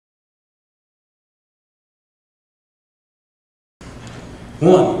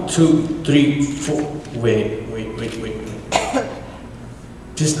1, 2, 3, 4. Wait.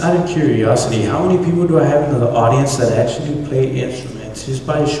 Just out of curiosity, how many people do I have in the audience that actually play instruments? Just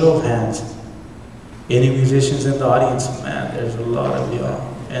by a show of hands. Any musicians in the audience? Man, there's a lot of y'all.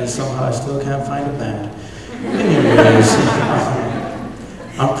 And somehow I still can't find a band. Anyways,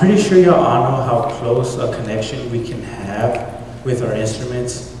 I'm pretty sure y'all all know how close a connection we can have with our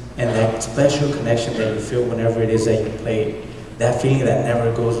instruments, and that special connection that you feel whenever it is that you play. That feeling that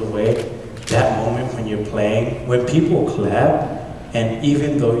never goes away. That moment when you're playing, when people clap, and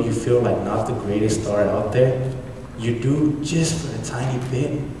even though you feel like not the greatest star out there, you do just for a tiny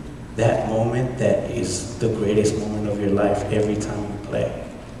bit that moment that is the greatest moment of your life every time you play.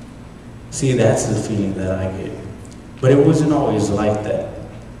 See, that's the feeling that I get. But it wasn't always like that.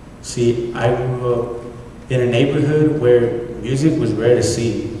 See, I grew up in a neighborhood where music was rare to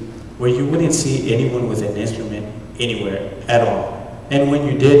see, where you wouldn't see anyone with an instrument anywhere at all. And when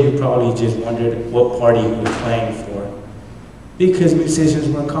you did, you probably just wondered what party he was playing for, because musicians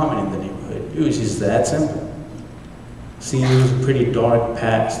weren't common in the neighborhood. It was just that simple. See, it was a pretty dark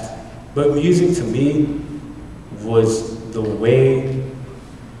past, but music to me was the way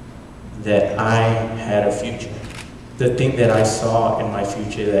that I had a future, the thing that I saw in my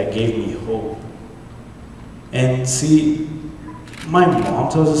future that gave me hope. And see, my mom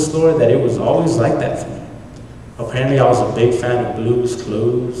tells a story that it was always like that for me. Apparently I was a big fan of Blues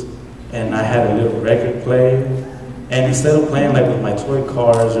Clues, and I had a little record player. And instead of playing like with my toy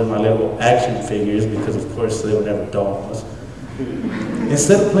cars or my little action figures, because of course they were never dolls,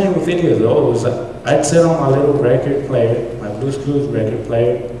 instead of playing with any of those, I'd sit on my little record player, my Blues Clues record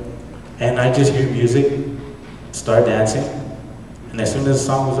player, and I'd just hear music, start dancing, and as soon as the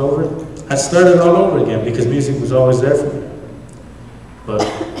song was over, I'd start it all over again because music was always there for me. But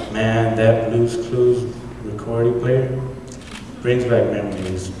man, that Blues Clues recording player brings back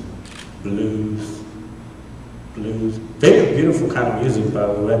memories. Blues. Very beautiful kind of music, by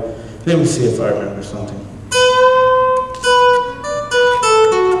the way. Let me see if I remember something.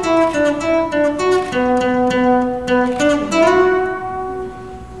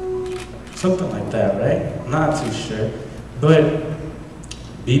 Something like that, right? I'm not too sure. But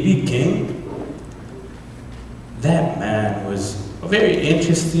B.B. King, that man was a very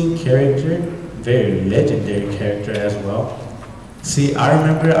interesting character, very legendary character as well. See, I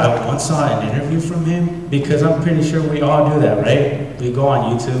remember I once saw an interview from him, because I'm pretty sure we all do that, right? We go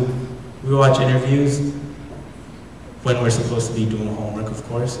on YouTube, we watch interviews, when we're supposed to be doing homework, of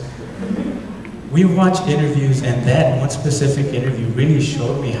course. We watch interviews, and that one specific interview really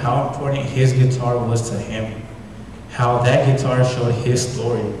showed me how important his guitar was to him, how that guitar showed his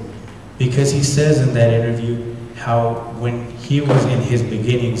story. Because he says in that interview how when he was in his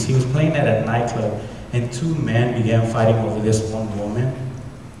beginnings, he was playing at a nightclub, and two men began fighting over this one woman,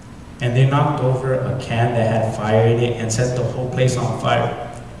 and they knocked over a can that had fire in it and set the whole place on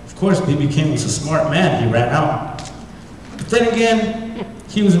fire. Of course, B.B. King was a smart man, he ran out. But then again,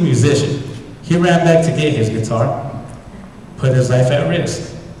 he was a musician. He ran back to get his guitar, put his life at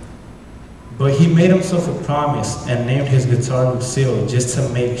risk. But he made himself a promise and named his guitar Lucille, just to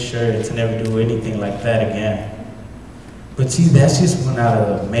make sure to never do anything like that again. But see, that's just one out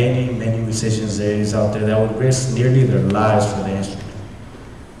of the many, many musicians there is out there that would risk nearly their lives for the instrument.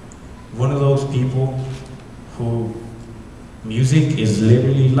 One of those people who music is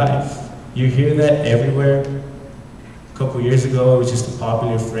literally life. You hear that everywhere. A couple years ago, it was just a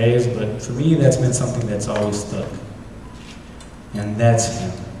popular phrase, but for me, that's been something that's always stuck. And that's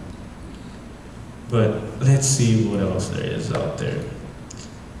him. But let's see what else there is out there.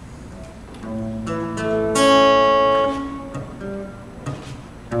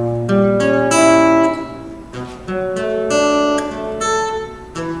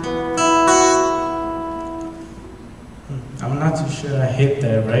 I'm not too sure I hit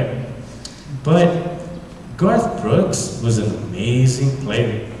that right, but Garth Brooks was an amazing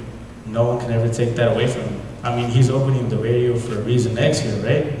player. No one can ever take that away from him. I mean, he's opening the radio for Reason X here,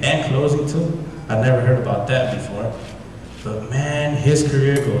 right? And closing too. I've never heard about that before. But man, his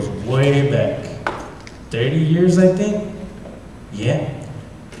career goes way back. 30 years, I think? Yeah.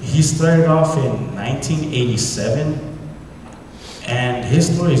 He started off in 1987, and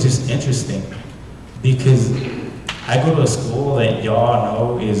his story is just interesting because I go to a school that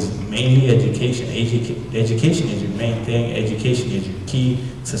y'all know is mainly education. Education is your main thing. Education is your key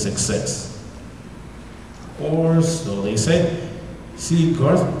to success. Or so they say. See,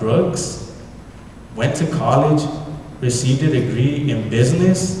 Garth Brooks went to college, received a degree in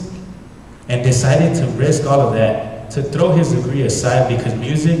business, and decided to risk all of that, to throw his degree aside because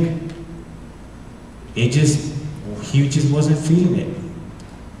music, he just wasn't feeling it.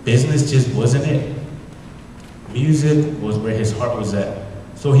 business just wasn't it. Music was where his heart was at.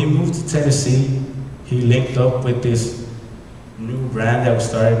 So he moved to Tennessee. He linked up with this new brand that was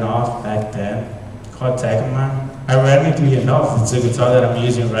starting off back then called Takamine. Ironically enough, it's a guitar that I'm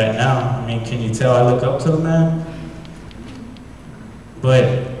using right now. I mean, can you tell I look up to the man? But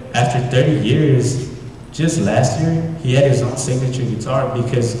after 30 years, just last year, he had his own signature guitar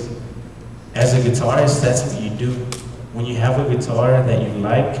because as a guitarist, that's what you do. When you have a guitar that you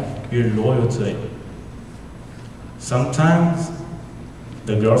like, you're loyal to it. Sometimes,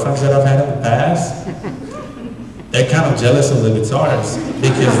 the girlfriends that I've had in the past, they're kind of jealous of the guitars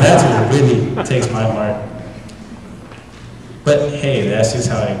because that's what really takes my heart. But hey, that's just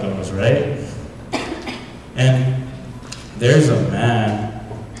how it goes, right? And there's a man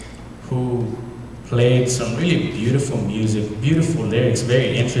who played some really beautiful music, beautiful lyrics,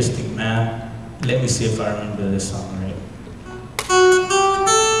 very interesting man. Let me see if I remember this song right.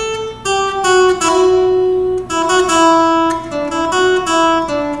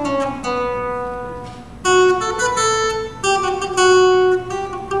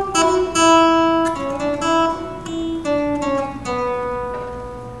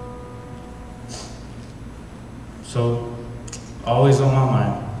 So, always on my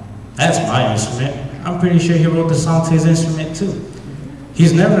mind. That's my instrument. I'm pretty sure he wrote the song to his instrument too.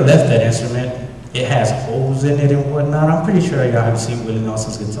 He's never left that instrument. It has holes in it and whatnot. I'm pretty sure y'all have seen Willie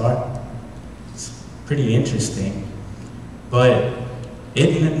Nelson's guitar. It's pretty interesting. But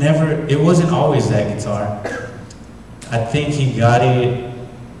it wasn't always that guitar. I think he got it,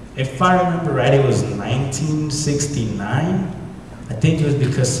 if I remember right, it was 1969. I think it was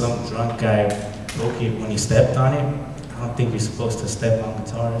because some drunk guy broke it when he stepped on it. I don't think you're supposed to step on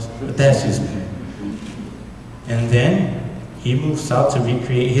guitars, but that's just me. And then he moved south to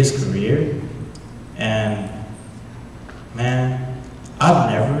recreate his career. And man,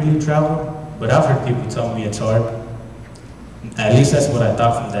 I've never really traveled, but I've heard people tell me it's hard. At least that's what I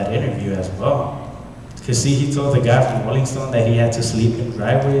thought from that interview as well. Because see, he told the guy from Rolling Stone that he had to sleep in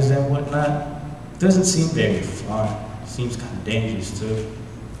driveways and whatnot. Doesn't seem very fun. Seems kind of dangerous too.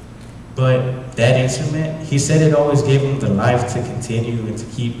 But that instrument, he said it always gave him the life to continue and to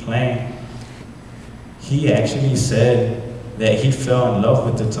keep playing. He actually said that he fell in love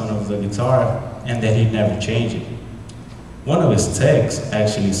with the tone of the guitar and that he'd never change it. One of his techs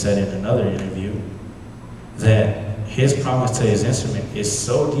actually said in another interview that his promise to his instrument is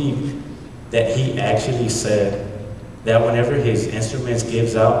so deep that he actually said that whenever his instrument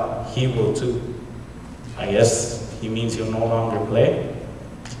gives out, he will too. I guess he means he'll no longer play.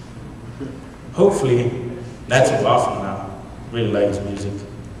 Hopefully, that's a while from now. Really like his music.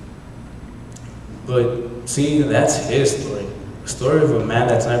 But see, that's his story. A story of a man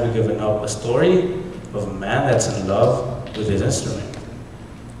that's never given up. A story of a man that's in love with his instrument.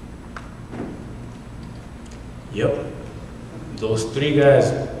 Yep. Those three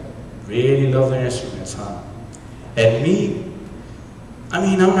guys really love their instruments, huh? And me, I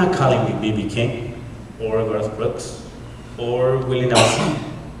mean, I'm not calling me B.B. King or Garth Brooks or Willie Nelson.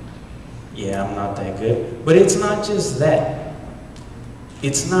 Yeah, I'm not that good. But it's not just that.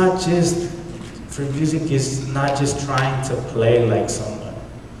 It's not just, for music, it's not just trying to play like someone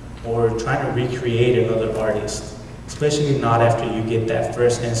or trying to recreate another artist. Especially not after you get that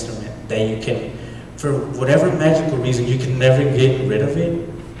first instrument that you can, for whatever magical reason, you can never get rid of it.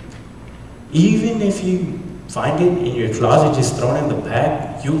 Even if you find it in your closet just thrown in the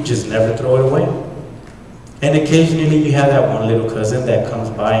back, you just never throw it away. And occasionally you have that one little cousin that comes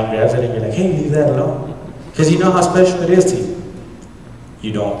by and grabs it and you're like, hey, leave that alone. Because you know how special it is to you.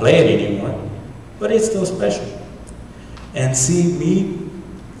 You don't play it anymore, but it's still special. And see, me,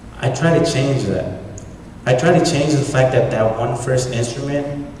 I try to change that. I try to change the fact that that one first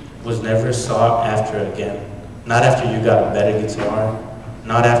instrument was never sought after again. Not after you got a better guitar,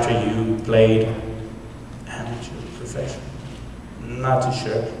 not after you played amateur, professional. Not too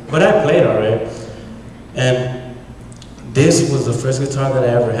sure, but I played all right. And this was the first guitar that I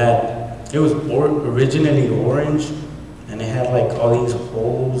ever had. It was originally orange, and it had like all these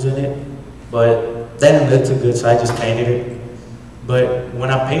holes in it, but that didn't look too good, so I just painted it. But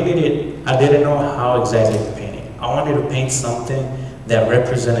when I painted it, I didn't know how exactly to paint it. I wanted to paint something that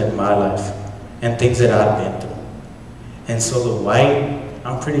represented my life and things that I'd been through. And so the white,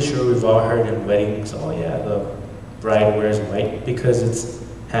 I'm pretty sure we've all heard in weddings, oh yeah, the bride wears white because it's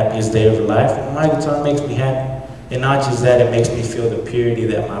happiest day of her life. And my guitar makes me happy. And not just that, it makes me feel the purity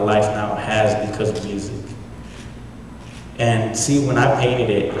that my life now has because of music. And see, when I painted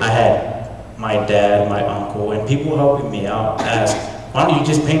it, I had my dad, my uncle, and people helping me out ask, why don't you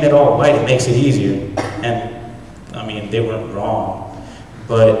just paint it all white? It makes it easier. And I mean, they weren't wrong.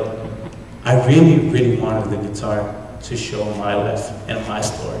 But I really, really wanted the guitar to show my life and my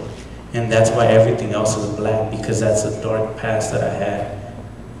story. And that's why everything else is black, because that's the dark past that I had.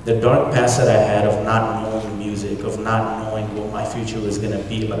 The dark past that I had of not knowing music, of not knowing what my future was gonna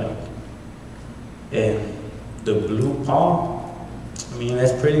be like. And the blue palm, I mean,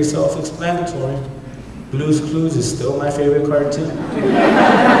 that's pretty self-explanatory. Blue's Clues is still my favorite cartoon.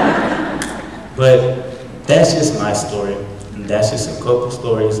 But that's just my story, and that's just a couple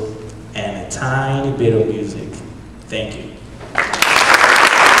stories and a tiny bit of music. Thank you.